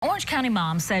Orange County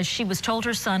mom says she was told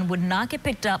her son would not get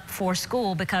picked up for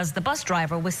school because the bus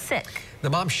driver was sick. The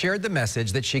mom shared the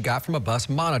message that she got from a bus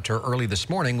monitor early this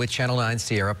morning with Channel 9's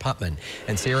Sierra Putman.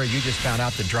 And Sierra, you just found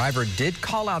out the driver did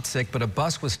call out sick, but a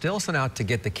bus was still sent out to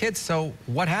get the kids. So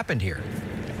what happened here?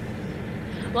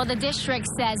 Well, the district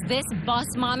says this bus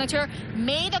monitor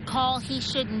made a call he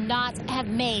should not have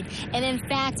made, and in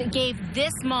fact gave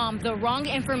this mom the wrong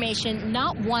information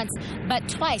not once but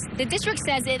twice. The district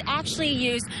says it actually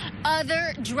used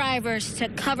other drivers to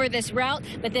cover this route,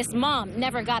 but this mom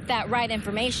never got that right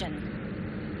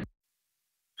information.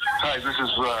 Hi, this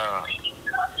is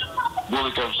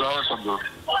Willie Gonzalez. I'm the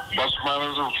bus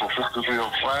manager for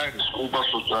 5305, the school bus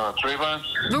with Trayvon.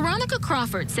 Veronica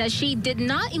Crawford says she did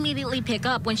not immediately pick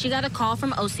up when she got a call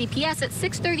from OCPS at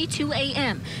 6:32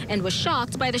 a.m. and was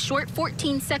shocked by the short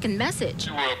 14-second message.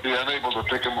 We will be unable to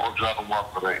pick him or drop him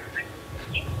off today.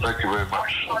 Thank you very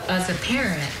much. As a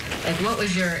parent, what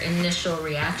was your initial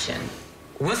reaction?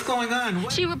 What's going on?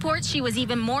 She reports she was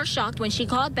even more shocked when she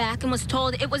called back and was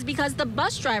told it was because the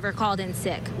bus driver called in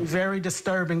sick. Very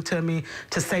disturbing to me,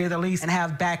 to say the least, and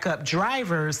have backup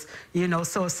drivers,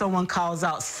 so if someone calls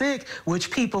out sick, which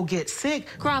people get sick.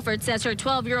 Crawford says her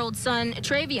 12-year-old son,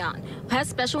 Travion, has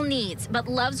special needs but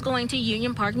loves going to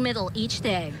Union Park Middle each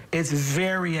day. It's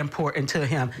very important to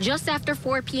him. Just after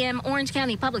 4 p.m., Orange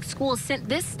County Public Schools sent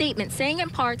this statement saying,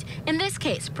 in part, in this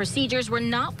case, procedures were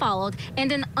not followed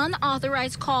and an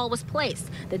unauthorized call was placed.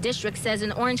 The district says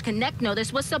an Orange Connect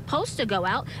notice was supposed to go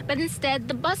out, but instead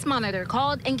the bus monitor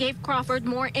called and gave Crawford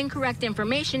more incorrect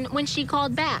information when she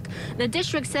called back. The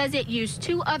district says it used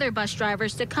 2 other bus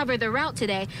drivers to cover the route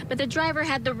today, but the driver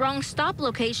had the wrong stop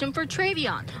location for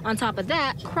Travion. On top of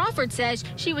that, Crawford says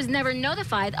she was never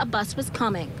notified a bus was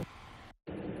coming.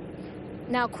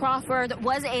 Now, Crawford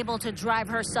was able to drive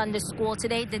her son to school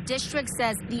today. The district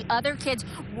says the other kids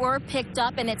were picked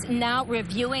up, and it's now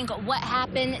reviewing what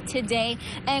happened today,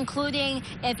 including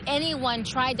if anyone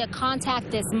tried to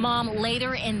contact this mom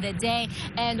later in the day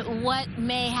and what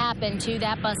may happen to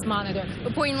that bus monitor.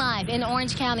 Reporting live in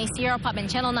Orange County, Sierra Putman,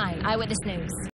 Channel 9 Eyewitness News.